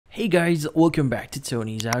Hey guys, welcome back to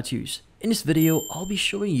Tony's How-Tos. In this video, I'll be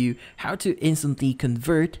showing you how to instantly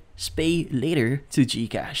convert Spaylater to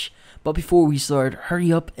Gcash. But before we start,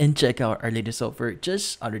 hurry up and check out our latest software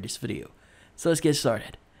just under this video. So let's get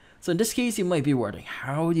started. So in this case, you might be wondering,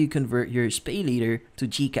 how do you convert your Spaylater to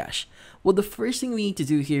Gcash? Well, the first thing we need to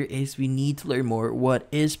do here is we need to learn more what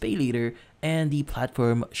is Spaylater and the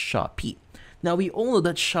platform Shopee. Now, we all know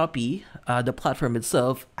that Shopee, the platform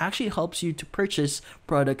itself, actually helps you to purchase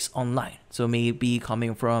products online. So maybe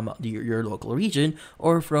coming from your local region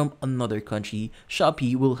or from another country,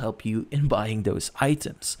 Shopee will help you in buying those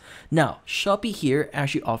items. Now, Shopee here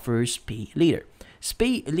actually offers Spaylater.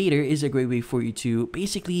 Spaylater is a great way for you to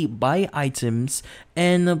basically buy items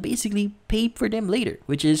and basically pay for them later,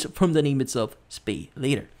 which is from the name itself,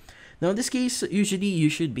 Spaylater. Now in this case, usually you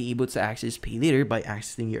should be able to access Spaylater by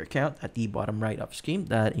accessing your account at the bottom right of the screen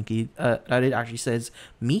that it actually says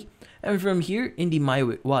me. And from here in the My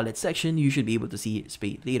Wallet section, you should be able to see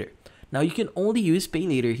Spaylater. Now you can only use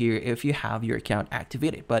Spaylater here if you have your account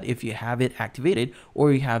activated. But if you have it activated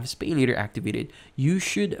or you have Spaylater activated, you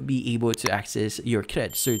should be able to access your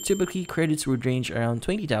credits. So typically credits would range around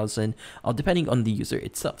 20,000 depending on the user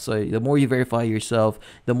itself. So the more you verify yourself,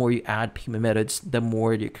 the more you add payment methods, the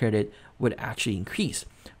more your credit would actually increase.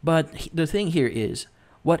 But the thing here is,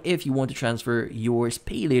 what if you want to transfer your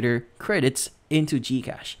Spaylater credits into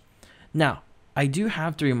Gcash? Now, I do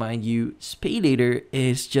have to remind you, Spaylater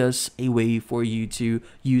is just a way for you to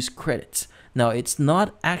use credits. Now, it's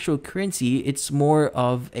not actual currency, it's more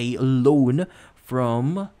of a loan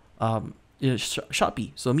from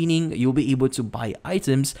Shopee. So meaning you'll be able to buy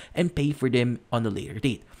items and pay for them on a later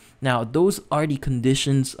date. Now, those are the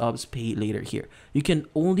conditions of Spaylater here. You can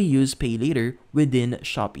only use Spaylater within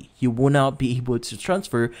Shopee. You will not be able to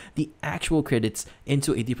transfer the actual credits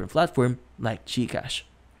into a different platform like Gcash.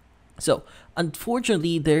 So,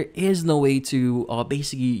 unfortunately, there is no way to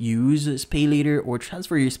basically use Spaylater or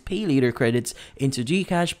transfer your Spaylater credits into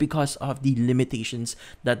Gcash because of the limitations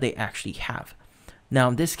that they actually have. Now,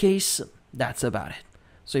 in this case, that's about it.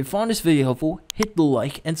 So if you found this video helpful, hit the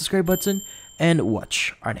like and subscribe button and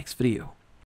watch our next video.